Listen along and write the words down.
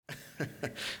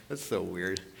That's so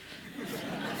weird.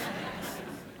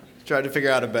 Tried to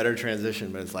figure out a better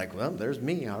transition, but it's like, well, there's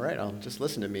me. All right, I'll just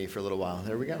listen to me for a little while.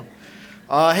 There we go.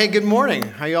 Hey, good morning.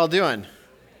 How you all doing?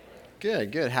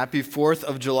 Good, good. Happy 4th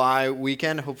of July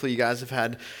weekend. Hopefully you guys have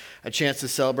had a chance to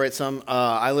celebrate some.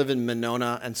 I live in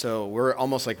Monona, and so we're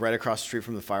almost like right across the street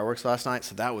from the fireworks last night,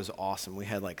 so that was awesome. We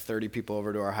had like 30 people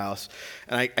over to our house,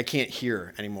 and I can't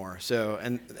hear anymore. So,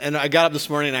 and I got up this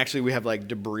morning, and actually we have like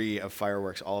debris of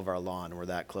fireworks all of our lawn. We're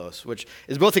that close, which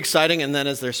is both exciting, and then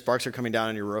as their sparks are coming down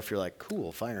on your roof, you're like,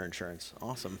 cool, fire insurance,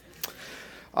 awesome.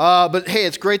 But hey,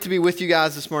 it's great to be with you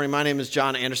guys this morning. My name is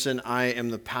John Anderson. I am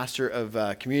the pastor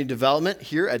of community development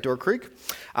here at Door Creek,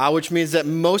 which means that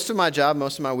most of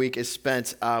my week is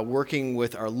spent working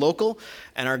with our local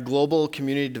and our global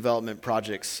community development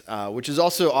projects, which is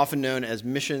also often known as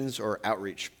missions or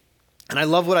outreach. And I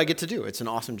love what I get to do. It's an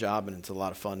awesome job, and it's a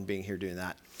lot of fun being here doing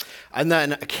that. And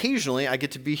then occasionally I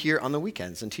get to be here on the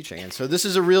weekends and teaching. And so this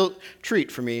is a real treat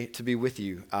for me to be with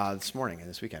you this morning and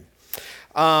this weekend.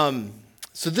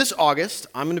 So this August,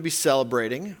 I'm going to be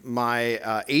celebrating my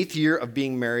 8th year of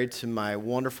being married to my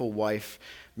wonderful wife,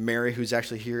 Mary, who's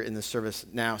actually here in the service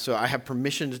now. So I have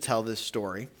permission to tell this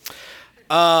story,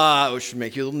 which should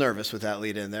make you a little nervous with that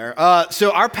lead in there.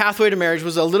 So our pathway to marriage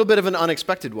was a little bit of an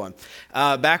unexpected one.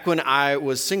 Back when I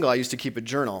was single, I used to keep a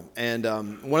journal. And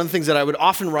one of the things that I would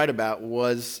often write about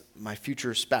was my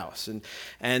future spouse.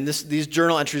 And these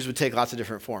journal entries would take lots of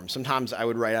different forms. Sometimes I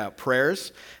would write out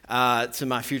prayers to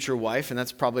my future wife, and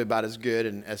that's probably about as good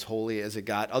and as holy as it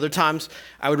got. Other times,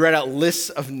 I would write out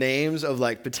lists of names of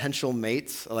like potential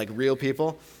mates, like real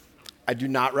people. I do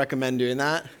not recommend doing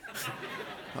that.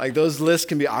 Like those lists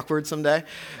can be awkward someday.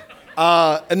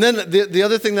 And then the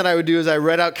other thing that I would do is I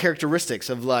read out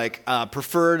characteristics of like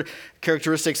preferred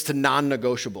characteristics to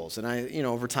non-negotiables. And I,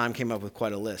 over time came up with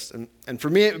quite a list. And for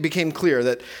me, it became clear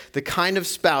that the kind of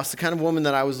spouse, the kind of woman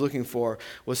that I was looking for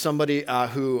was somebody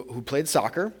who played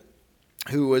soccer,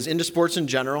 who was into sports in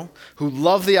general, who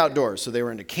loved the outdoors. So they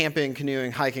were into camping,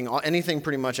 canoeing, hiking, anything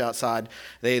pretty much outside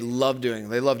they loved doing.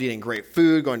 They loved eating great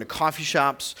food, going to coffee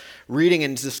shops, reading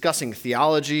and discussing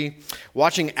theology,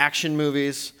 watching action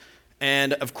movies,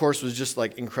 and of course was just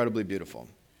like incredibly beautiful.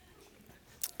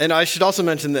 And I should also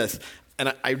mention this,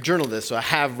 and I journaled this, so I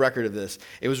have record of this.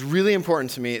 It was really important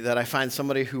to me that I find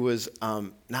somebody who was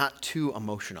not too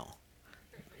emotional,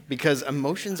 because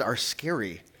emotions are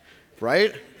scary,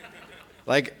 right?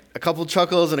 Like a couple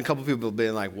chuckles and a couple people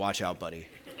being like, watch out, buddy.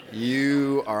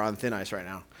 You are on thin ice right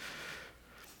now.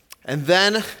 And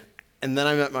then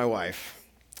I met my wife.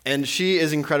 And she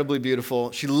is incredibly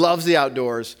beautiful. She loves the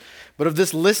outdoors. But of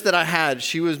this list that I had,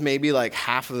 she was maybe like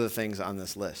half of the things on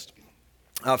this list.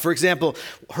 For example,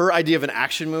 her idea of an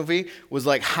action movie was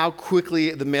like how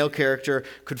quickly the male character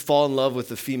could fall in love with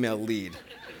the female lead.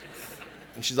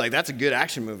 And she's like, that's a good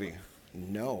action movie.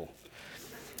 No.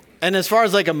 And as far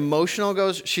as like emotional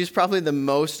goes, she's probably the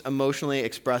most emotionally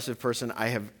expressive person I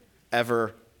have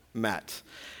ever met.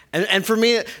 And for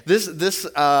me, this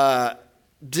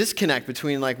disconnect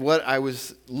between like what I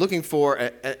was looking for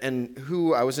and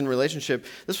who I was in relationship,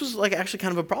 this was like actually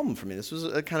kind of a problem for me. This was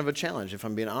kind of a challenge, if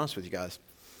I'm being honest with you guys.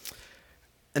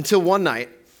 Until one night,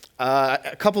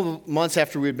 a couple of months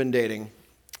after we had been dating,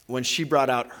 when she brought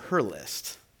out her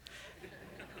list.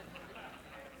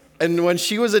 And when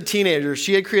she was a teenager,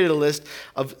 she had created a list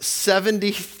of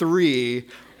 73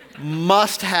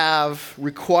 must-have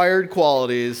required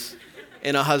qualities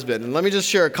in a husband. And let me just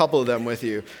share a couple of them with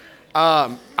you.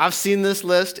 I've seen this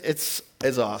list. It's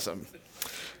awesome.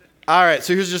 All right,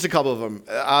 so here's just a couple of them.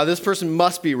 This person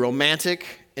must be romantic,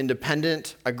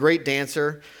 independent, a great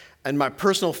dancer, and my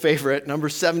personal favorite, number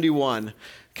 71,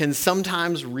 can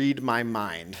sometimes read my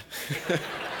mind.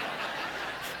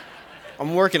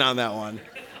 I'm working on that one.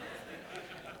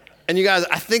 And you guys,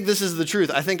 I think this is the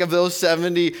truth. I think of those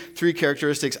 73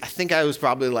 characteristics, I think I was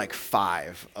probably like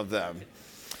 5 of them.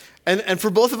 And for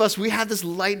both of us, we had this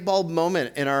light bulb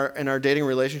moment in our dating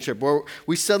relationship where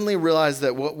we suddenly realized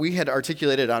that what we had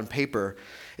articulated on paper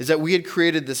is that we had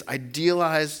created this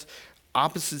idealized,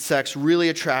 opposite sex, really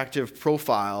attractive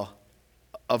profile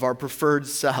of our preferred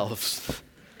selves.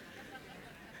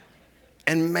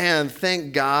 And man,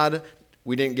 thank God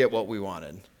we didn't get what we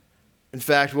wanted. In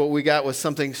fact, what we got was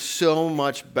something so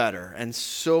much better and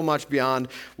so much beyond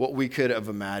what we could have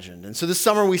imagined. And so this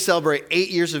summer we celebrate 8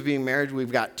 years of being married. We've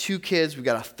got 2 kids. We've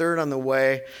got a third on the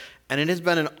way. And it has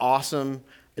been an awesome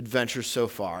adventure so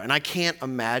far. And I can't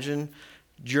imagine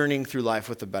journeying through life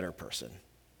with a better person.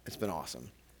 It's been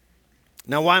awesome.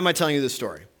 Now, why am I telling you this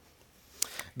story?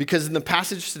 Because in the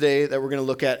passage today that we're going to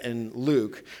look at in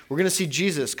Luke, we're going to see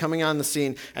Jesus coming on the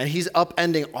scene, and he's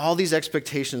upending all these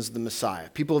expectations of the Messiah.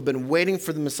 People have been waiting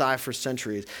for the Messiah for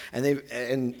centuries,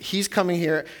 and he's coming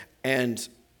here, and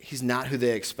he's not who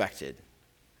they expected.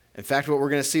 In fact, what we're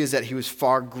going to see is that he was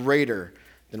far greater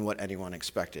than what anyone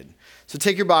expected. So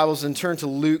take your Bibles and turn to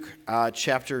Luke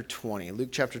chapter 20. Luke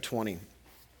chapter 20.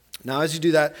 Now, as you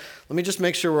do that, let me just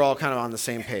make sure we're all kind of on the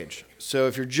same page. So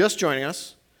if you're just joining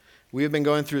us, we have been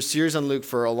going through a series on Luke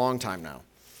for a long time now.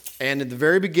 And at the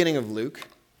very beginning of Luke,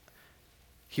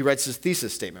 he writes his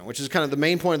thesis statement, which is kind of the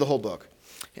main point of the whole book.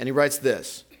 And he writes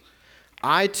this: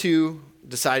 I, too,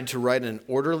 decided to write an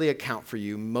orderly account for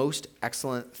you, most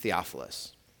excellent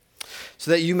Theophilus,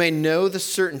 so that you may know the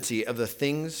certainty of the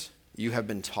things you have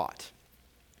been taught.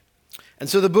 And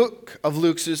so the book of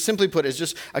Luke, simply put, is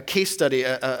just a case study,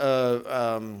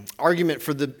 argument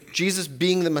for Jesus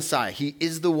being the Messiah. He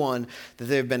is the one that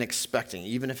they've been expecting,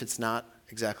 even if it's not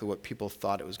exactly what people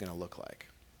thought it was going to look like.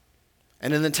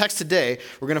 And in the text today,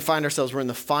 we're going to find ourselves, we're in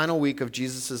the final week of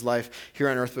Jesus' life here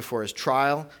on earth before his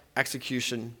trial,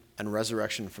 execution, and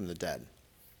resurrection from the dead.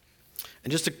 And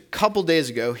just a couple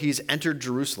days ago, he's entered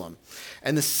Jerusalem,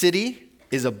 and the city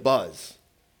is abuzz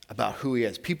about who he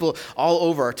is. People all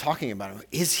over are talking about him.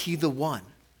 Is he the one?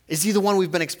 Is he the one we've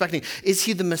been expecting? Is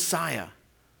he the Messiah?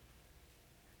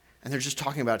 And they're just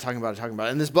talking about it.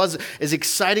 And this buzz is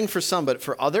exciting for some, but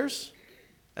for others,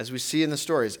 as we see in the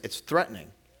stories, it's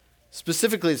threatening.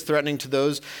 Specifically, it's threatening to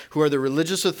those who are the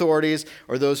religious authorities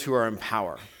or those who are in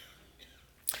power.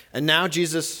 And now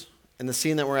Jesus, in the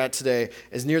scene that we're at today,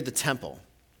 is near the temple.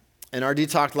 And RD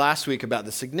talked last week about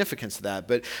the significance of that.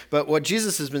 But what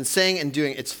Jesus has been saying and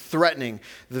doing, it's threatening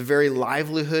the very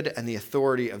livelihood and the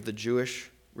authority of the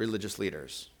Jewish religious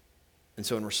leaders. And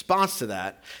so in response to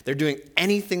that, they're doing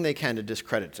anything they can to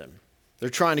discredit him. They're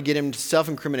trying to get him to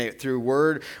self-incriminate through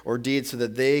word or deed so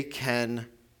that they can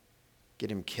get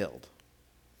him killed.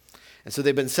 And so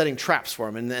they've been setting traps for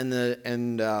him.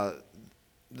 And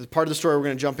the part of the story we're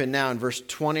going to jump in now in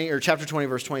chapter 20,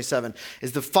 verse 27,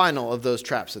 is the final of those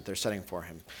traps that they're setting for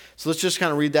him. So let's just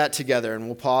kind of read that together, and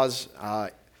we'll pause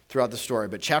throughout the story.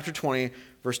 But chapter 20,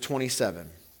 verse 27.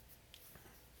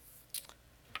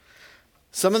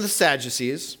 Some of the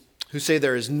Sadducees, who say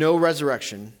there is no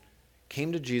resurrection,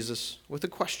 came to Jesus with a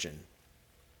question.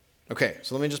 Okay,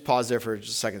 so let me just pause there for just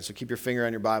a second. So keep your finger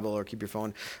on your Bible or keep your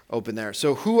phone open there.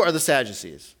 So who are the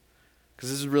Sadducees? Because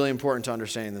this is really important to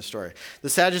understanding this story. The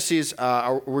Sadducees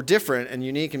were different and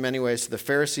unique in many ways to the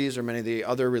Pharisees or many of the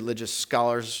other religious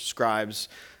scholars, scribes,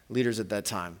 leaders at that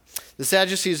time. The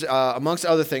Sadducees, amongst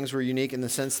other things, were unique in the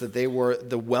sense that they were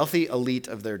the wealthy elite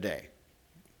of their day.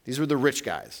 These were the rich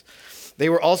guys. They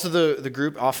were also the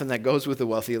group often that goes with the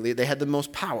wealthy elite. They had the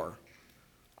most power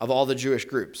of all the Jewish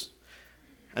groups.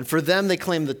 And for them, they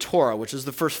claimed the Torah, which is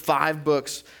the first 5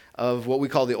 books of what we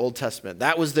call the Old Testament.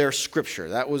 That was their scripture.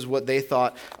 That was what they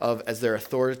thought of as their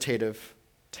authoritative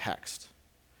text.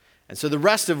 And so the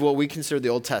rest of what we consider the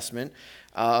Old Testament,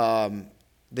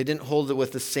 they didn't hold it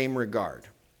with the same regard.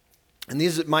 And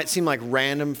these might seem like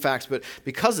random facts, but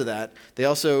because of that, they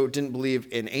also didn't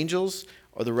believe in angels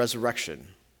or the resurrection.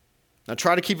 Now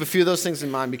try to keep a few of those things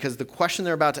in mind, because the question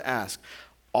they're about to ask,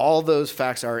 all those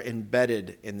facts are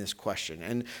embedded in this question.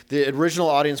 And the original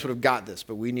audience would have got this,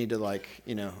 but we need to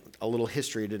a little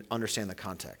history to understand the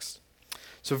context.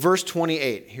 So verse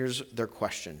 28, here's their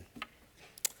question.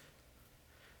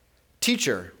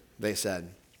 Teacher, they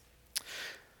said,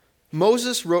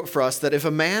 Moses wrote for us that if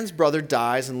a man's brother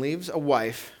dies and leaves a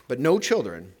wife but no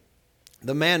children,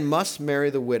 the man must marry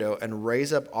the widow and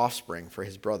raise up offspring for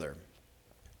his brother.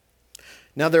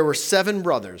 Now there were 7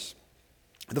 brothers.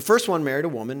 The first one married a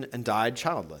woman and died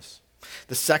childless.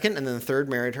 The second and then the third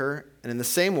married her, and in the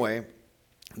same way,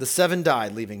 the 7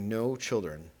 died, leaving no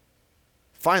children.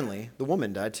 Finally, the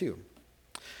woman died too.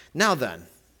 Now then,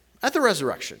 at the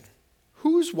resurrection,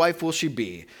 whose wife will she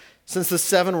be, since the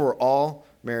 7 were all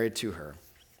married to her?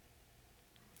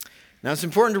 Now, it's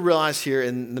important to realize here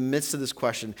in the midst of this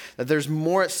question that there's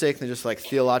more at stake than just like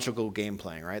theological game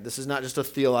playing, right? This is not just a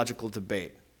theological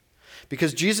debate.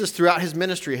 Because Jesus, throughout his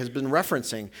ministry, has been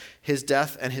referencing his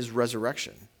death and his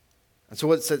resurrection. And so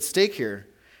what's at stake here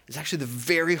is actually the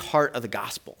very heart of the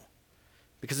gospel.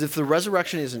 Because if the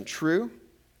resurrection isn't true,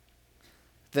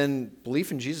 then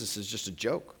belief in Jesus is just a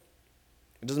joke.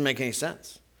 It doesn't make any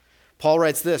sense. Paul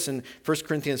writes this in 1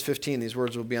 Corinthians 15. These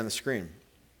words will be on the screen.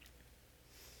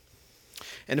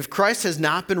 And if Christ has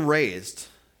not been raised,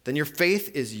 then your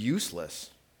faith is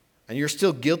useless, and you're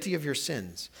still guilty of your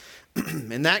sins.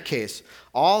 In that case,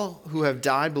 all who have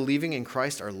died believing in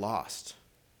Christ are lost.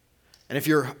 And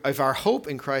if our hope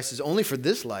in Christ is only for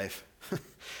this life,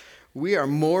 We are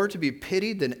more to be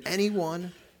pitied than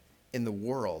anyone in the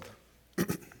world.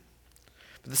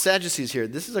 But the Sadducees here,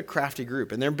 this is a crafty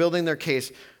group, and they're building their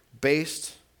case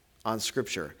based on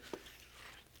Scripture.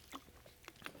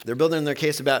 They're building their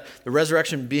case about the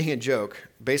resurrection being a joke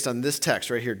based on this text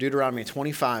right here, Deuteronomy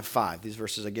 25:5. These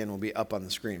verses, again, will be up on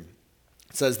the screen.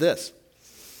 It says this: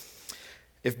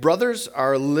 if brothers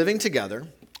are living together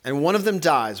and one of them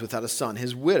dies without a son,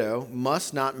 his widow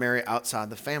must not marry outside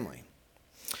the family.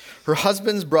 Her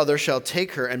husband's brother shall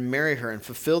take her and marry her and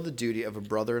fulfill the duty of a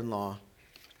brother-in-law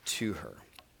to her.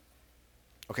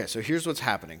 Okay, so here's what's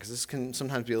happening, because this can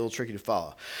sometimes be a little tricky to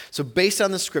follow. So based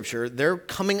on the Scripture, they're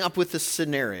coming up with this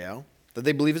scenario that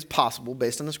they believe is possible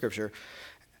based on the Scripture,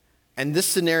 and this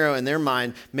scenario in their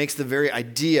mind makes the very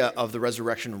idea of the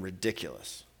resurrection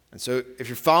ridiculous. And so if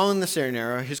you're following the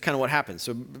scenario, here's kind of what happens.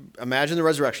 So imagine the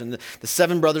resurrection. The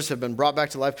 7 brothers have been brought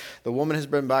back to life. The woman has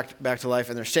been back to life,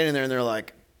 and they're standing there, and they're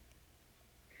like,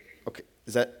 okay,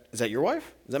 is that your wife?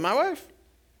 Is that my wife?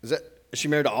 Is she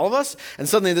married to all of us? And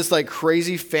suddenly this like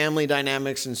crazy family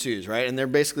dynamics ensues, right? And they're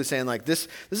basically saying like, this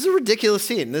is a ridiculous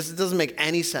scene. This doesn't make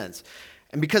any sense.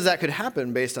 And because that could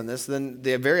happen based on this, then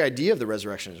the very idea of the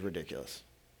resurrection is ridiculous.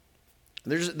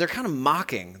 They're kind of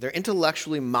mocking. They're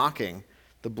intellectually mocking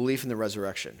the belief in the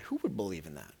resurrection. Who would believe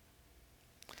in that?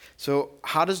 So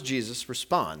how does Jesus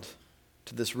respond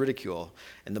to this ridicule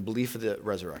and the belief of the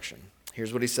resurrection?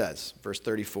 Here's what he says, verse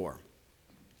 34.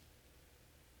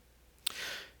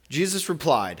 Jesus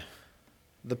replied,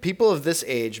 the people of this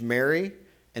age marry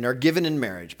and are given in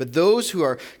marriage, but those who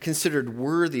are considered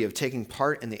worthy of taking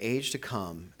part in the age to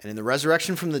come and in the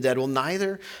resurrection from the dead will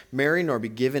neither marry nor be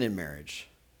given in marriage.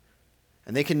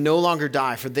 And they can no longer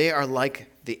die, for they are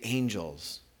like the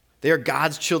angels. They are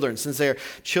God's children, since they are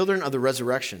children of the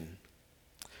resurrection.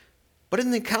 But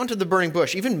in the account of the burning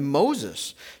bush, even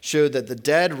Moses showed that the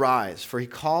dead rise, for he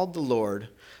called the Lord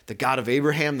the God of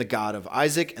Abraham, the God of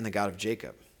Isaac, and the God of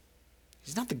Jacob.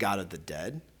 He's not the God of the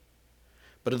dead,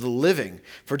 but of the living,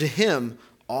 for to him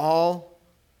all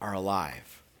are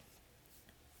alive.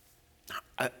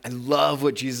 I love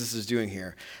what Jesus is doing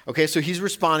here. Okay, so he's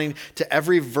responding to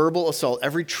every verbal assault,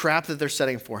 every trap that they're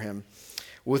setting for him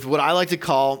with what I like to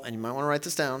call, and you might want to write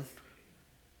this down,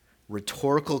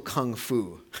 rhetorical kung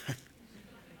fu.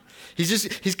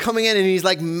 He's coming in and he's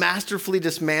like masterfully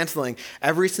dismantling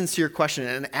every sincere question.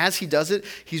 And as he does it,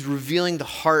 he's revealing the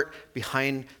heart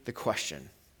behind the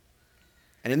question.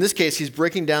 And in this case, he's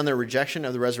breaking down their rejection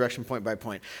of the resurrection point by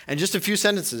point. And just a few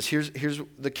sentences, here's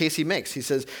the case he makes. He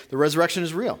says, the resurrection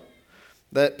is real,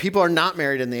 that people are not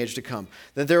married in the age to come,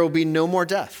 that there will be no more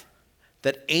death,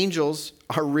 that angels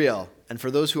are real. And for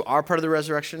those who are part of the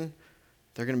resurrection,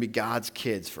 they're going to be God's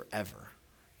kids forever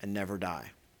and never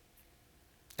die.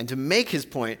 And to make his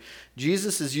point,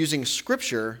 Jesus is using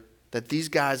Scripture that these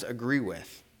guys agree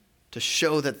with to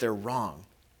show that they're wrong.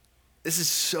 This is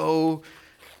so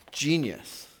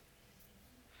genius.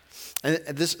 And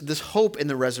this hope in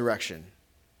the resurrection,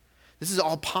 this is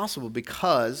all possible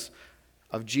because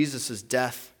of Jesus'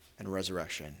 death and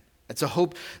resurrection. It's a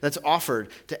hope that's offered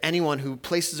to anyone who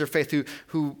places their faith,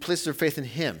 who places their faith in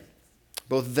him,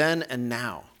 both then and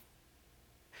now.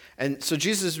 And so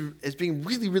Jesus is being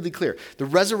really, really clear. The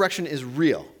resurrection is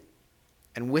real,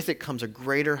 and with it comes a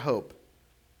greater hope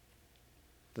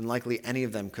than likely any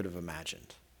of them could have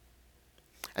imagined.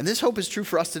 And this hope is true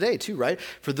for us today too, right?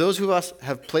 For those of us who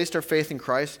have placed our faith in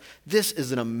Christ, this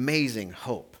is an amazing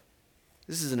hope.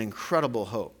 This is an incredible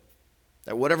hope.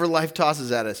 That whatever life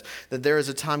tosses at us, that there is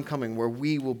a time coming where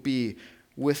we will be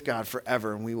with God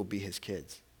forever and we will be his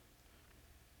kids.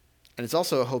 And it's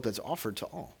also a hope that's offered to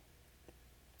all.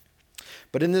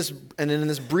 But in this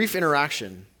brief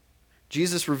interaction,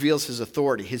 Jesus reveals his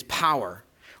authority, his power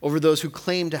over those who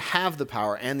claim to have the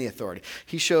power and the authority.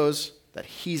 He shows that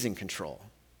he's in control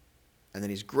and that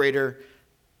he's greater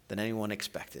than anyone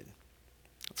expected.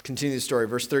 Let's continue the story.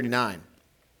 Verse 39.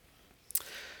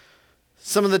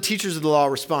 Some of the teachers of the law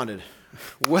responded,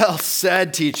 "Well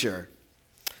said, teacher."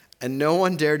 And no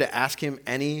one dared to ask him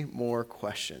any more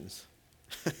questions.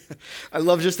 I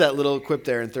love just that little quip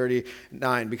there in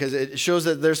 39 because it shows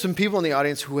that there's some people in the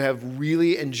audience who have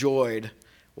really enjoyed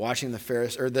watching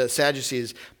the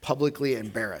Sadducees publicly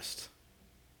embarrassed.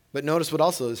 But notice what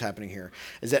also is happening here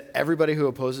is that everybody who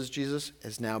opposes Jesus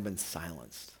has now been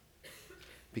silenced.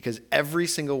 Because every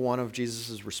single one of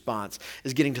Jesus' response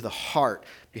is getting to the heart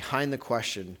behind the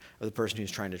question of the person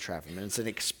who's trying to trap him. And it's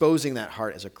exposing that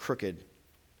heart as a crooked,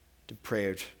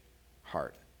 depraved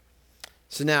heart.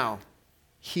 So now,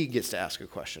 he gets to ask a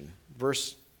question.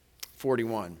 Verse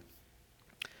 41.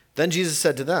 Then Jesus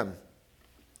said to them,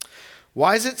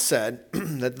 "Why is it said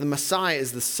that the Messiah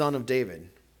is the son of David?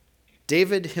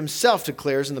 David himself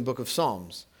declares in the book of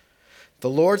Psalms, "The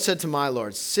Lord said to my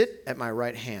Lord, sit at my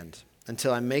right hand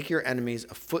until I make your enemies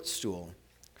a footstool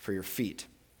for your feet."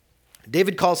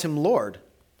 David calls him Lord.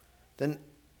 Then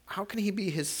how can he be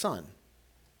his son?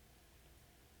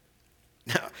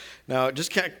 Now,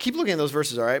 just keep looking at those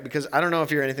verses, all right? Because I don't know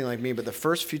if you're anything like me, but the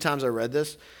first few times I read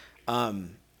this,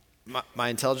 my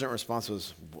intelligent response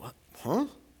was, "What? Huh?"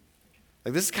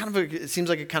 Like this is it seems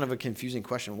like a kind of a confusing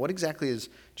question. What exactly is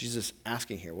Jesus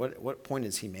asking here? What point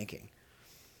is he making?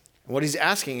 And what he's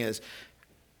asking is,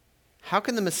 how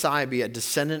can the Messiah be a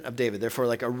descendant of David, therefore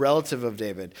like a relative of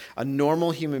David, a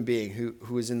normal human being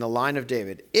who is in the line of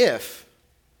David, if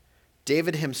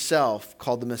David himself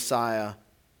called the Messiah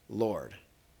Lord?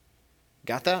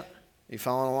 Got that? You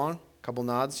following along? A couple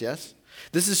nods, yes?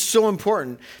 This is so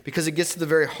important because it gets to the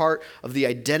very heart of the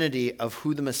identity of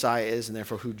who the Messiah is and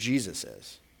therefore who Jesus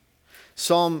is.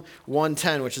 Psalm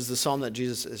 110, which is the psalm that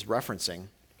Jesus is referencing,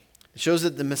 shows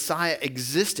that the Messiah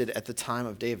existed at the time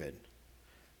of David,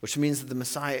 which means that the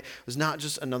Messiah was not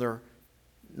just another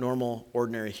normal,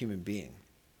 ordinary human being.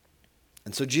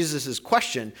 And so Jesus'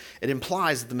 question, it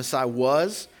implies that the Messiah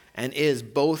was and is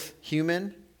both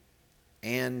human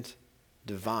and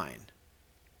divine.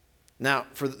 Now,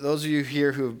 for those of you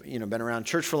here who've been around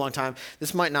church for a long time,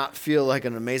 this might not feel like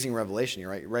an amazing revelation. You're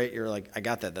right? You're like, I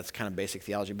got that. That's kind of basic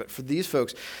theology. But for these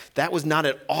folks, that was not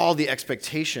at all the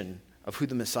expectation of who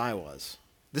the Messiah was.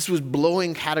 This was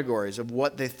blowing categories of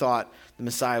what they thought the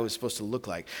Messiah was supposed to look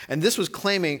like. And this was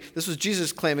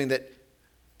Jesus claiming that,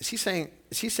 is he saying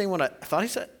what I thought he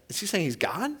said? Is he saying he's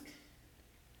God?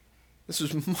 This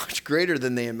was much greater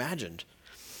than they imagined.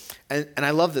 And I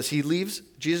love this.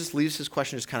 Jesus leaves his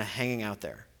question just kind of hanging out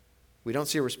there. We don't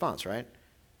see a response, right?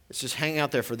 It's just hanging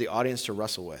out there for the audience to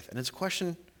wrestle with. And it's a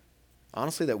question,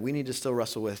 honestly, that we need to still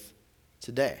wrestle with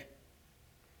today.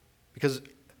 Because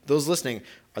those listening,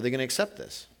 are they going to accept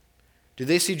this? Do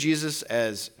they see Jesus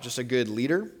as just a good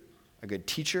leader, a good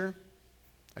teacher,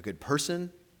 a good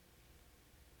person?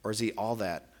 Or is he all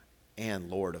that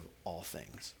and Lord of all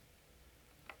things?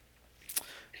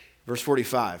 Verse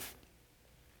 45.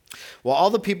 While all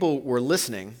the people were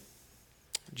listening,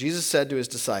 Jesus said to his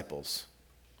disciples,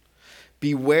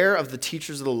 "Beware of the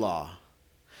teachers of the law.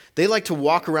 They like to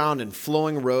walk around in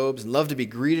flowing robes and love to be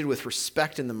greeted with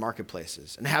respect in the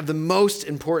marketplaces and have the most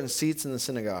important seats in the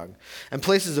synagogue and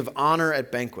places of honor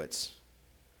at banquets.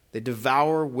 They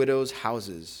devour widows'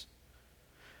 houses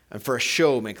and for a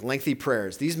show make lengthy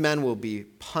prayers. These men will be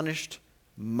punished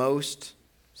most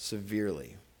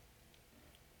severely."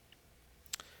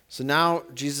 So now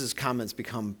Jesus' comments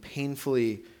become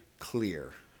painfully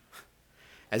clear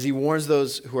as he warns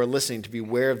those who are listening to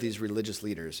beware of these religious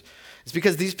leaders. It's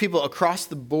because these people across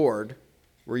the board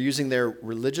were using their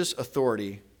religious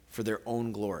authority for their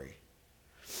own glory.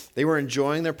 They were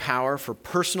enjoying their power for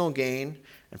personal gain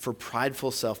and for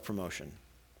prideful self-promotion.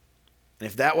 And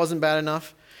if that wasn't bad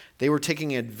enough, they were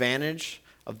taking advantage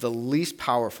of the least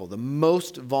powerful, the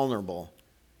most vulnerable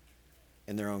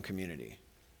in their own community.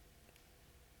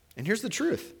 And here's the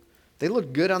truth. They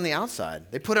looked good on the outside.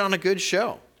 They put on a good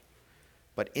show.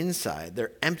 But inside,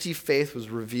 their empty faith was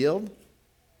revealed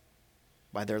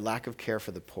by their lack of care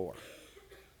for the poor.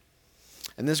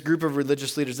 And this group of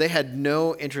religious leaders, they had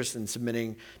no interest in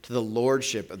submitting to the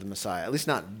lordship of the Messiah, at least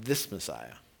not this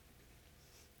Messiah.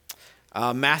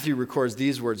 Matthew records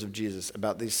these words of Jesus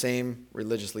about these same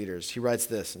religious leaders. He writes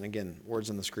this, and again, words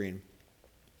on the screen.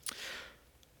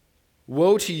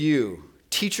 "Woe to you,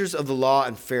 teachers of the law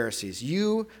and Pharisees,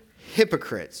 you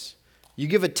hypocrites! You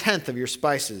give a tenth of your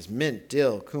spices, mint,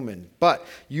 dill, cumin, but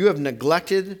you have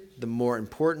neglected the more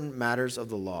important matters of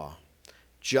the law,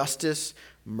 justice,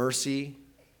 mercy,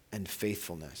 and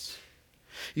faithfulness.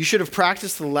 You should have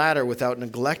practiced the latter without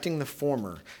neglecting the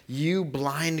former. You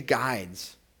blind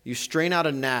guides! You strain out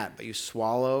a gnat, but you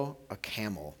swallow a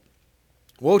camel.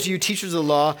 Woe to you, teachers of the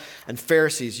law and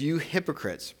Pharisees, you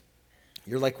hypocrites!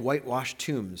 You're like whitewashed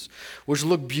tombs, which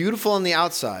look beautiful on the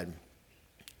outside,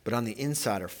 but on the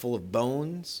inside are full of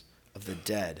bones of the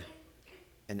dead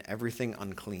and everything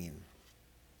unclean."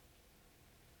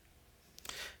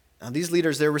 Now, these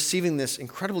leaders, they're receiving this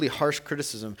incredibly harsh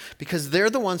criticism because they're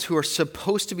the ones who are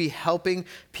supposed to be helping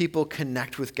people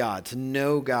connect with God, to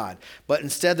know God. But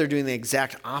instead, they're doing the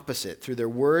exact opposite. Through their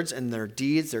words and their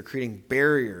deeds, they're creating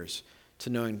barriers to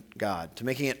knowing God, to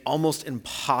making it almost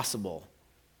impossible.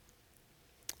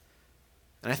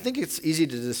 And I think it's easy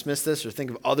to dismiss this or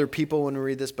think of other people when we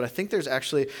read this, but I think there's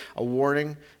actually a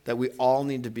warning that we all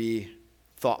need to be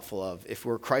thoughtful of. If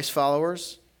we're Christ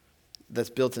followers,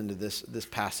 that's built into this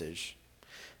passage.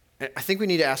 And I think we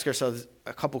need to ask ourselves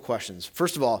a couple questions.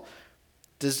 First of all,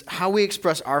 does how we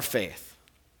express our faith,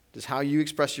 does how you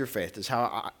express your faith,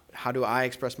 how do I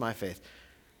express my faith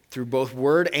through both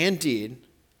word and deed,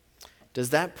 does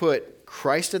that put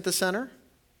Christ at the center,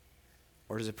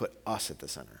 or does it put us at the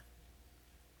center?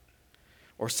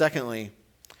 Or secondly,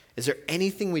 is there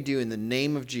anything we do in the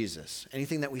name of Jesus,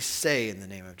 anything that we say in the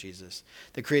name of Jesus,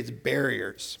 that creates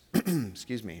barriers,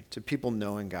 to people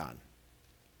knowing God?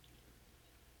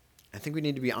 I think we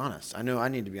need to be honest. I know I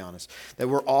need to be honest, that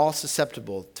we're all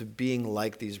susceptible to being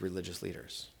like these religious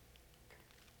leaders.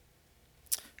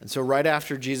 And so right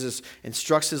after Jesus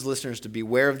instructs his listeners to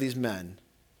beware of these men,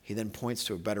 he then points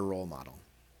to a better role model.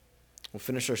 We'll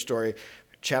finish our story,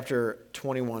 chapter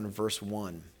 21, verse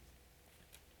 1.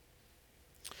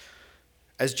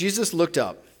 As Jesus looked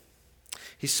up,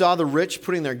 he saw the rich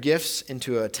putting their gifts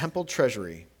into a temple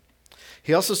treasury.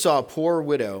 He also saw a poor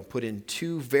widow put in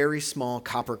 2 very small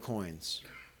copper coins.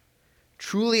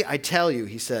 "Truly I tell you,"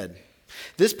 he said,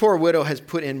 "this poor widow has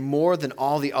put in more than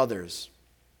all the others.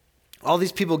 All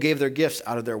these people gave their gifts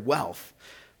out of their wealth,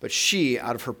 but she,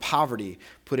 out of her poverty,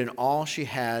 put in all she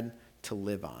had to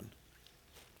live on."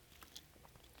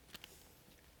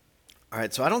 All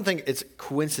right, so I don't think it's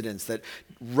coincidence that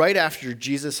right after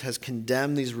Jesus has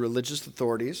condemned these religious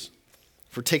authorities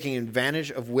for taking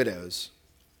advantage of widows,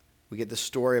 we get the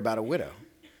story about a widow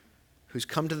who's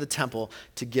come to the temple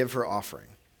to give her offering.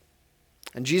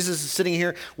 And Jesus is sitting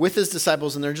here with his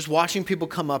disciples, and they're just watching people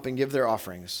come up and give their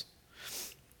offerings.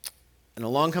 And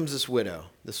along comes this widow,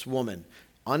 this woman,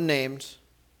 unnamed,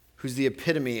 who's the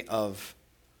epitome of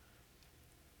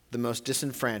the most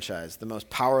disenfranchised, the most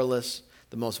powerless,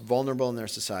 the most vulnerable in their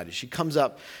society. She comes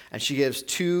up and she gives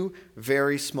 2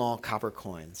 very small copper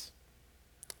coins,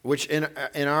 which in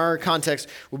our context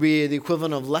would be the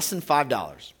equivalent of less than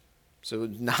 $5. So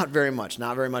not very much now,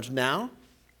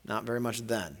 not very much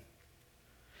then.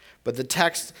 But the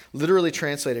text literally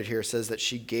translated here says that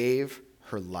she gave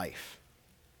her life.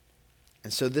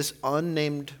 And so this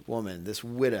unnamed woman, this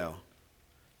widow,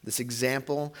 this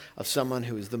example of someone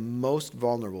who is the most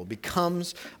vulnerable,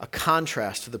 becomes a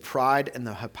contrast to the pride and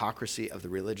the hypocrisy of the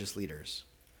religious leaders.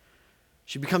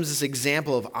 She becomes this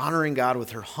example of honoring God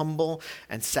with her humble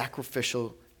and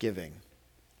sacrificial giving.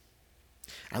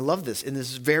 I love this. In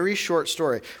this very short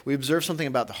story, we observe something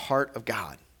about the heart of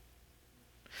God.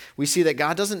 We see that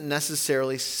God doesn't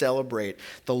necessarily celebrate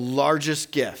the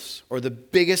largest gifts or the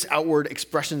biggest outward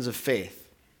expressions of faith,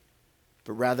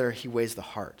 but rather he weighs the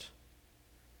heart.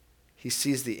 He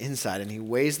sees the inside, and he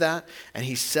weighs that, and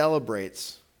he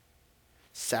celebrates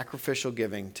sacrificial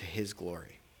giving to his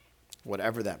glory,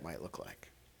 whatever that might look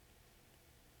like.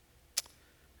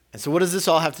 And so what does this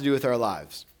all have to do with our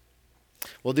lives?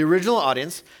 Well, the original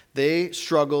audience, they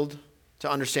struggled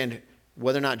to understand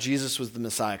whether or not Jesus was the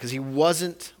Messiah, because he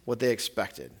wasn't what they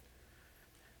expected.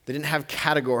 They didn't have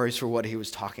categories for what he was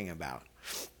talking about.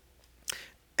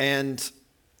 And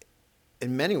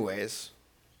in many ways,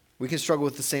 we can struggle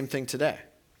with the same thing today.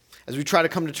 As we try to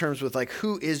come to terms with,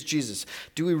 who is Jesus?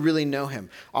 Do we really know him?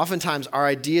 Oftentimes, our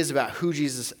ideas about who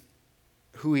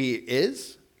he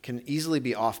is, can easily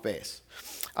be off base.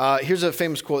 Here's a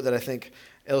famous quote that I think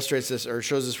illustrates this or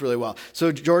shows this really well.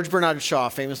 So George Bernard Shaw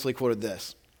famously quoted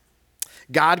this: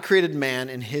 "God created man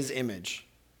in his image,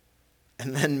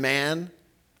 and then man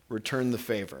returned the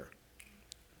favor."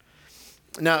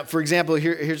 Now, for example,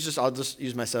 I'll just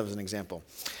use myself as an example.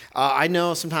 I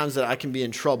know sometimes that I can be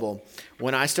in trouble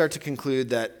when I start to conclude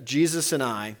that Jesus and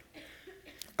I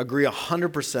agree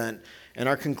 100% in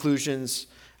our conclusions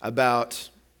about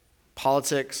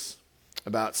politics,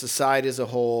 about society as a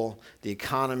whole, the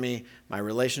economy, my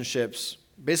relationships,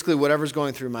 basically whatever's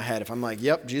going through my head. If I'm like,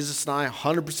 yep, Jesus and I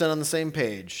 100% on the same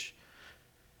page.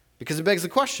 Because it begs the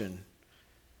question,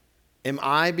 am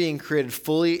I being created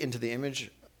fully into the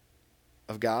image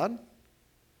of God?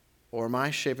 Or am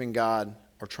I shaping God,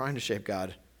 or trying to shape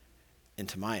God,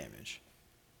 into my image?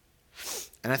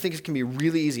 And I think it can be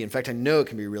really easy. In fact, I know it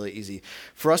can be really easy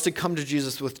for us to come to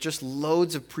Jesus with just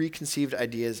loads of preconceived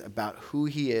ideas about who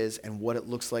he is and what it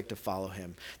looks like to follow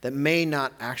him that may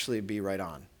not actually be right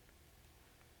on.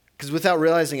 Because without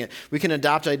realizing it, we can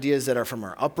adopt ideas that are from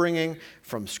our upbringing,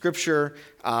 from Scripture,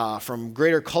 from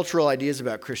greater cultural ideas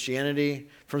about Christianity,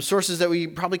 from sources that we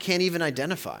probably can't even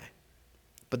identify.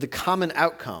 But the common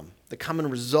outcome, the common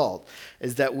result,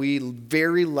 is that we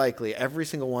very likely, every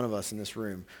single one of us in this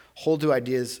room, hold to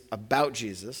ideas about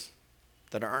Jesus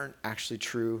that aren't actually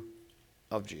true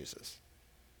of Jesus.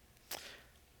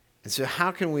 And so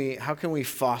how can we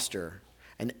foster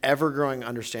an ever-growing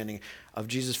understanding of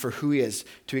Jesus for who he is,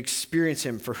 to experience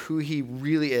him for who he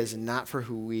really is and not for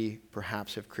who we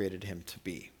perhaps have created him to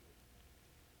be?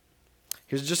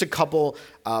 Here's just a couple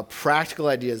practical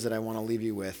ideas that I want to leave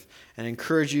you with and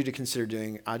encourage you to consider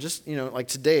doing just, like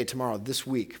today, tomorrow, this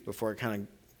week, before it kind of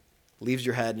leaves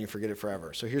your head and you forget it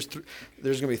forever. So there's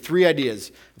going to be 3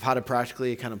 ideas of how to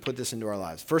practically kind of put this into our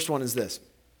lives. First one is this,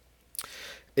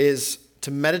 is to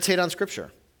meditate on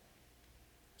Scripture.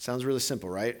 Sounds really simple,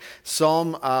 right?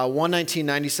 Psalm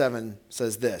 119:97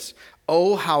 says this,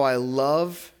 "Oh, how I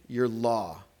love your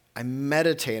law. I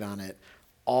meditate on it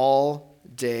all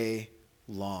day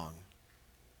long."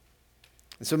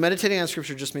 And so meditating on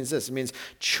Scripture just means this. It means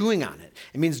chewing on it.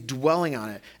 It means dwelling on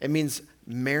it. It means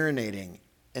marinating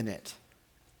in it.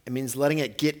 It means letting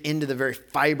it get into the very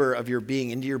fiber of your being,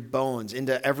 into your bones,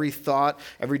 into every thought,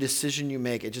 every decision you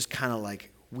make. It just kind of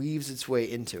like weaves its way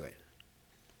into it.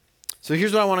 So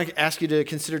here's what I want to ask you to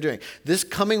consider doing. This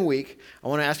coming week, I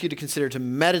want to ask you to consider to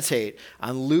meditate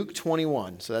on Luke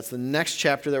 21. So that's the next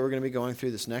chapter that we're going to be going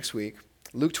through this next week.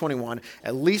 Luke 21,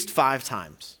 at least 5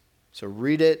 times. So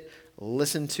read it,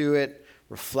 listen to it,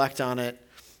 reflect on it.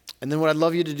 And then what I'd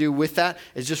love you to do with that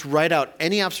is just write out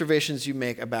any observations you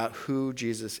make about who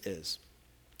Jesus is.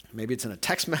 Maybe it's in a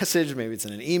text message, maybe it's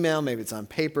in an email, maybe it's on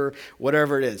paper,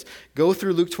 whatever it is. Go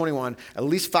through Luke 21 at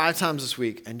least 5 times this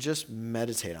week and just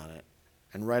meditate on it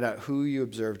and write out who you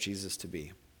observe Jesus to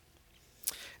be.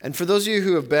 And for those of you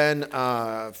who have been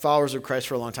followers of Christ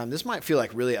for a long time, this might feel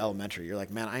like really elementary. You're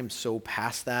like, man, I'm so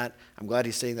past that. I'm glad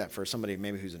he's saying that for somebody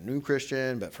maybe who's a new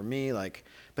Christian, but for me,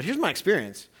 but here's my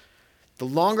experience. The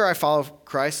longer I follow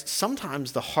Christ,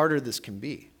 sometimes the harder this can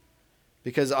be.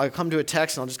 Because I'll come to a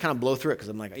text and I'll just kind of blow through it because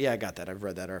I'm like, yeah, I got that. I've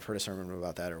read that, or I've heard a sermon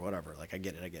about that, or whatever. Like, I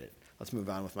get it. Let's move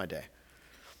on with my day.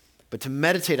 But to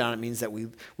meditate on it means that we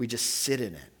just sit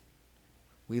in it.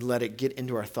 We let it get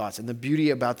into our thoughts. And the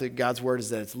beauty about God's word is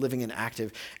that it's living and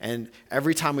active. And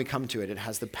every time we come to it, it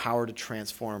has the power to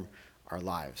transform our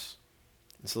lives.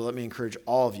 And so let me encourage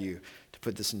all of you to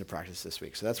put this into practice this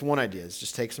week. So that's one idea, is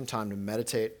just take some time to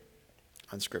meditate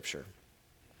on Scripture.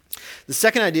 The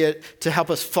second idea, to help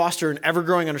us foster an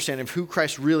ever-growing understanding of who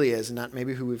Christ really is, and not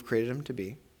maybe who we've created him to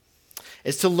be,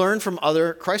 is to learn from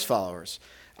other Christ followers.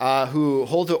 Who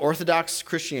hold to Orthodox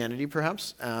Christianity,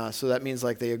 perhaps. So that means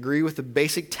like they agree with the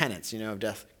basic tenets, of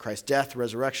death, Christ's death,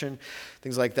 resurrection,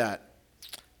 things like that.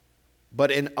 But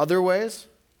in other ways,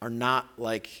 are not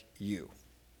like you.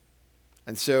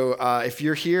 And so if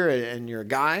you're here and you're a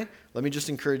guy, let me just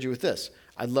encourage you with this.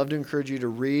 I'd love to encourage you to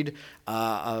read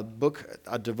a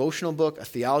devotional book, a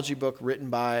theology book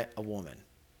written by a woman.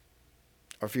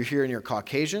 Or if you're here and you're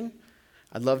Caucasian,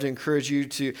 I'd love to encourage you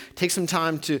to take some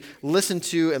time to listen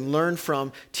to and learn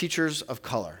from teachers of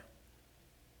color.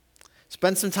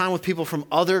 Spend some time with people from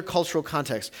other cultural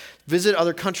contexts. Visit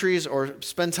other countries or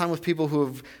spend time with people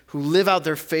who live out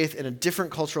their faith in a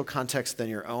different cultural context than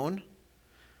your own.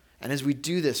 And as we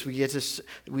do this,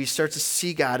 we start to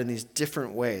see God in these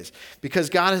different ways. Because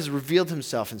God has revealed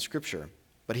himself in Scripture,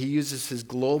 but he uses his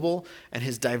global and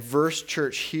his diverse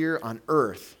church here on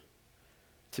earth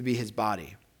to be his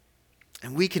body.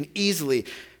 And we can easily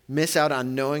miss out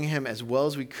on knowing him as well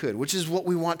as we could, which is what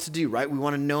we want to do, right? We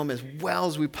want to know him as well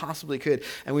as we possibly could.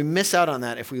 And we miss out on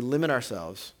that if we limit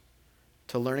ourselves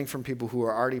to learning from people who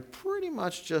are already pretty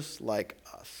much just like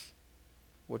us,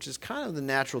 which is kind of the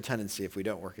natural tendency if we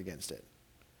don't work against it.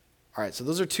 All right, so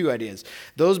those are 2 ideas.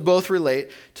 Those both relate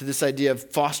to this idea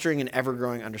of fostering an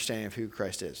ever-growing understanding of who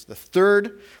Christ is. The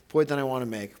third point that I want to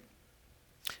make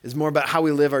is more about how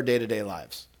we live our day-to-day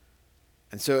lives.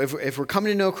 And so if we're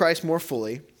coming to know Christ more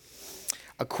fully,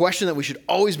 a question that we should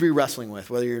always be wrestling with,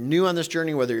 whether you're new on this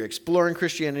journey, whether you're exploring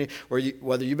Christianity, or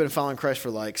whether you've been following Christ for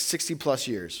like 60 plus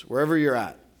years, wherever you're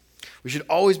at, we should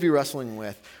always be wrestling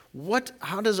with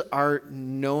how does our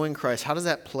knowing Christ, how does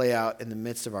that play out in the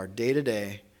midst of our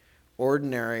day-to-day,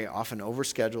 ordinary, often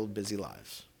overscheduled, busy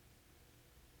lives?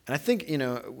 And I think,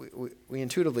 we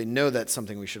intuitively know that's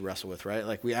something we should wrestle with, right?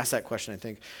 Like we ask that question, I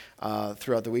think,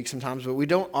 throughout the week sometimes, but we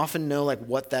don't often know like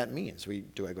what that means.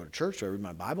 Do I go to church? Do I read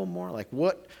my Bible more? Like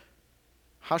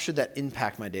how should that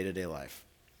impact my day-to-day life?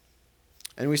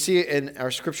 And we see in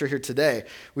our scripture here today,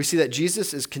 we see that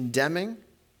Jesus is condemning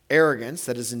arrogance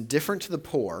that is indifferent to the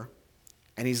poor,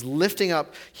 and he's lifting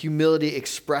up humility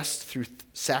expressed through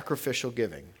sacrificial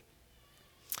giving.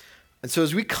 And so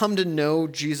as we come to know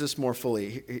Jesus more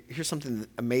fully, here's something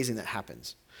amazing that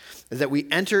happens, is that we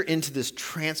enter into this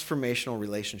transformational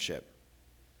relationship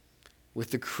with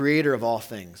the creator of all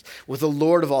things, with the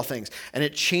Lord of all things, and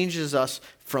it changes us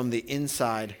from the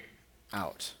inside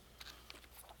out.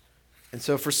 And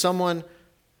so for someone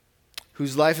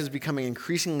whose life is becoming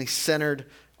increasingly centered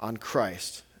on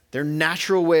Christ, their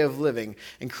natural way of living,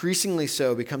 increasingly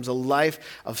so, becomes a life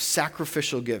of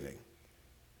sacrificial giving.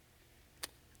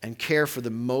 and care for the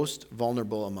most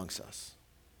vulnerable amongst us.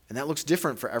 And that looks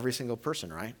different for every single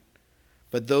person, right?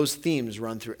 But those themes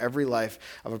run through every life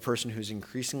of a person who's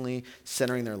increasingly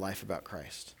centering their life about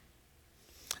Christ.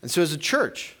 And so as a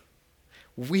church,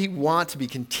 we want to be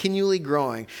continually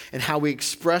growing in how we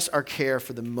express our care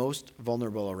for the most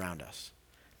vulnerable around us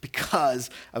because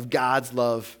of God's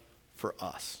love for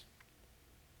us.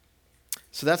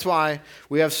 So that's why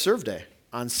we have Serve Day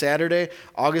on Saturday,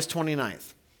 August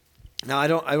 29th. Now, I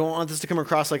don't want this to come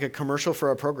across like a commercial for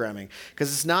our programming,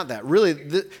 because it's not that. Really,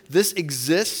 this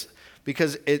exists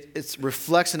because it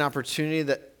reflects an opportunity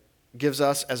that gives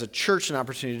us as a church an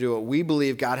opportunity to do what we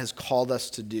believe God has called us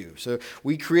to do. So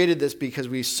we created this because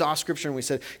we saw Scripture and we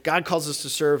said, God calls us to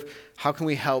serve. How can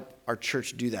we help our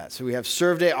church do that? So we have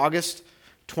Serve Day, August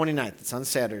 29th. It's on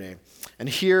Saturday. And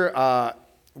here,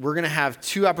 we're going to have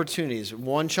two opportunities,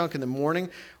 one chunk in the morning,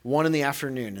 one in the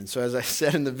afternoon. And so as I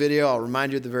said in the video, I'll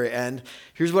remind you at the very end,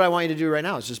 here's what I want you to do right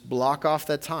now is just block off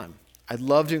that time. I'd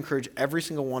love to encourage every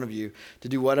single one of you to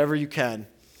do whatever you can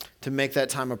to make that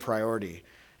time a priority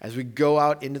as we go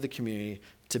out into the community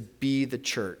to be the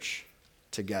church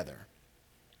together.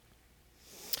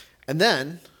 And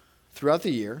then, throughout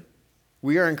the year,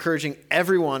 we are encouraging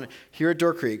everyone here at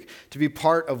Door Creek to be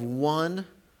part of one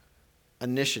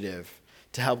initiative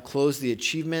to help close the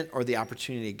achievement or the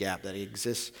opportunity gap that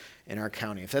exists in our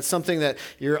county. If that's something that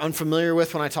you're unfamiliar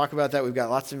with when I talk about that, we've got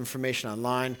lots of information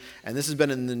online, and this has been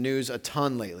in the news a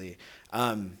ton lately.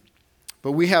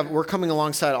 But we're coming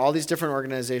alongside all these different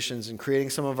organizations and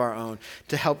creating some of our own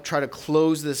to help try to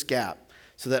close this gap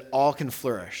so that all can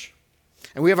flourish.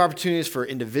 And we have opportunities for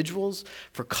individuals,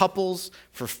 for couples,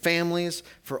 for families,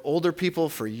 for older people,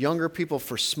 for younger people,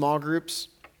 for small groups.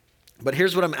 But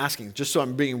here's what I'm asking, just so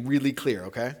I'm being really clear,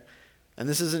 okay? And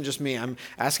this isn't just me. I'm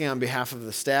asking on behalf of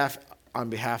the staff, on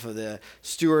behalf of the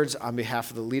stewards, on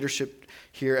behalf of the leadership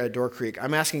here at Door Creek.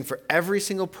 I'm asking for every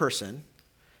single person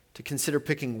to consider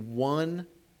picking one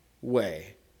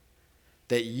way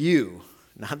that you,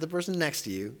 not the person next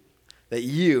to you, that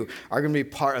you are going to be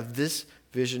part of this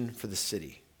vision for the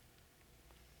city.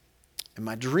 And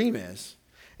my dream is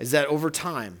that over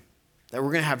time, that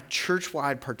we're going to have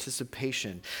church-wide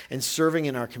participation in serving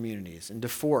in our communities, in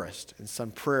DeForest, in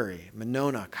Sun Prairie,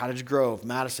 Monona, Cottage Grove,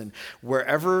 Madison,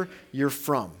 wherever you're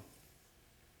from.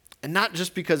 And not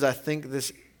just because I think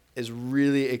this is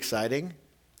really exciting,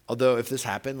 although if this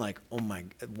happened,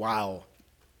 wow,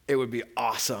 it would be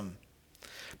awesome.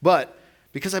 But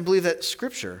because I believe that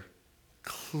Scripture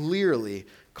clearly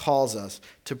calls us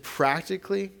to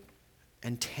practically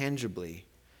and tangibly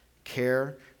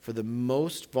care for the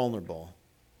most vulnerable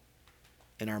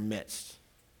in our midst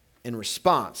in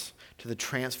response to the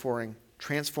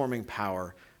transforming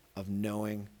power of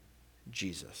knowing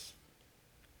Jesus.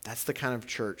 That's the kind of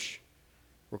church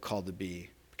we're called to be,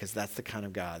 because that's the kind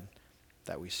of God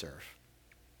that we serve.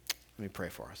 Let me pray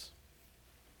for us.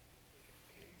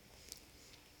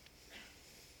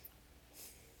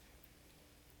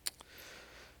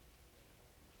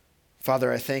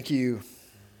 Father, I thank you.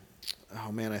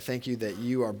 Oh man, I thank you that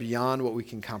you are beyond what we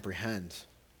can comprehend.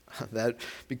 That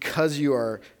because you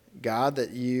are God,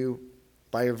 that you,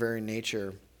 by your very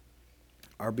nature,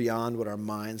 are beyond what our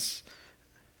minds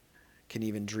can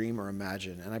even dream or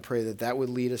imagine. And I pray that that would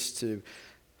lead us to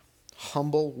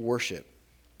humble worship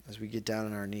as we get down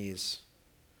on our knees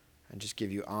and just give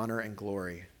you honor and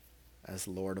glory as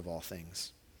Lord of all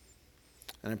things.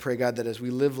 And I pray, God, that as we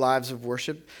live lives of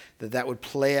worship, that would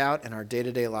play out in our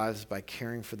day-to-day lives by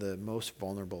caring for the most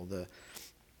vulnerable,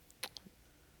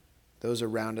 those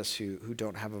around us who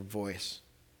don't have a voice.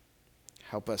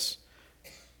 Help us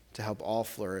to help all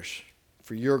flourish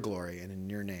for your glory and in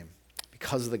your name,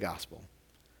 because of the gospel.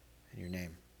 In your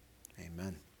name,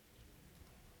 amen.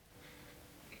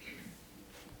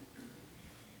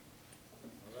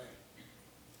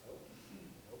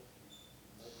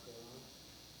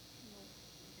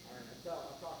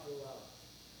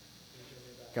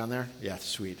 Gone there? Yeah,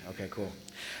 sweet. Okay, cool.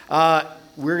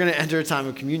 We're going to enter a time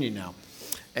of communion now.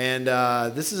 And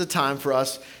this is a time for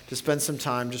us to spend some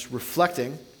time just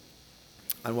reflecting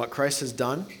on what Christ has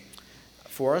done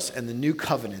for us and the new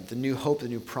covenant, the new hope, the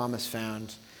new promise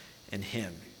found in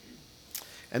him.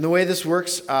 And the way this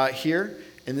works here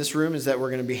in this room is that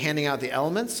we're going to be handing out the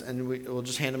elements, and we'll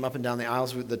just hand them up and down the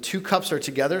aisles. The two cups are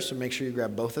together, so make sure you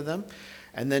grab both of them.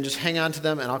 And then just hang on to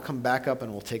them, and I'll come back up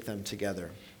and we'll take them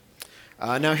together.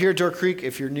 Now here at Door Creek,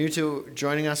 if you're new to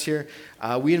joining us here,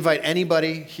 we invite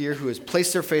anybody here who has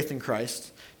placed their faith in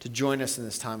Christ to join us in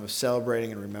this time of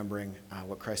celebrating and remembering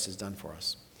what Christ has done for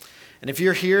us. And if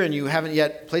you're here and you haven't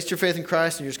yet placed your faith in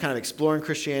Christ and you're just kind of exploring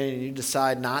Christianity and you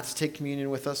decide not to take communion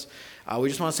with us, we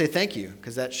just want to say thank you,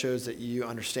 because that shows that you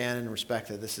understand and respect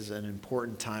that this is an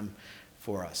important time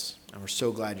for us. And we're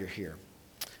so glad you're here.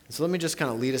 And so let me just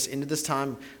kind of lead us into this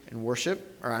time in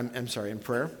worship, or in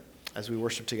prayer, as we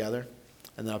worship together.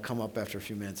 And then I'll come up after a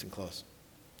few minutes and close.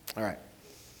 All right.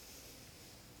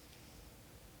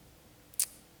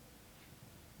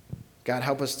 God,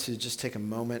 help us to just take a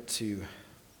moment to,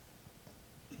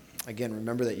 again,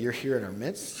 remember that you're here in our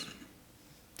midst.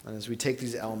 And as we take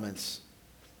these elements,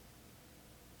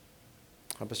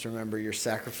 help us remember your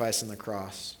sacrifice on the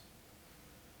cross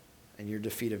and your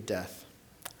defeat of death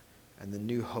and the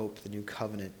new hope, the new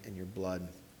covenant in your blood.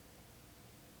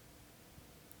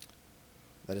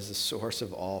 That is the source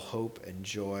of all hope and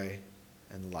joy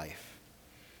and life.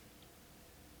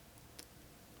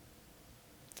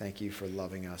 Thank you for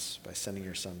loving us by sending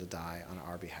your Son to die on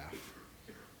our behalf.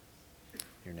 In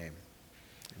your name,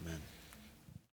 amen.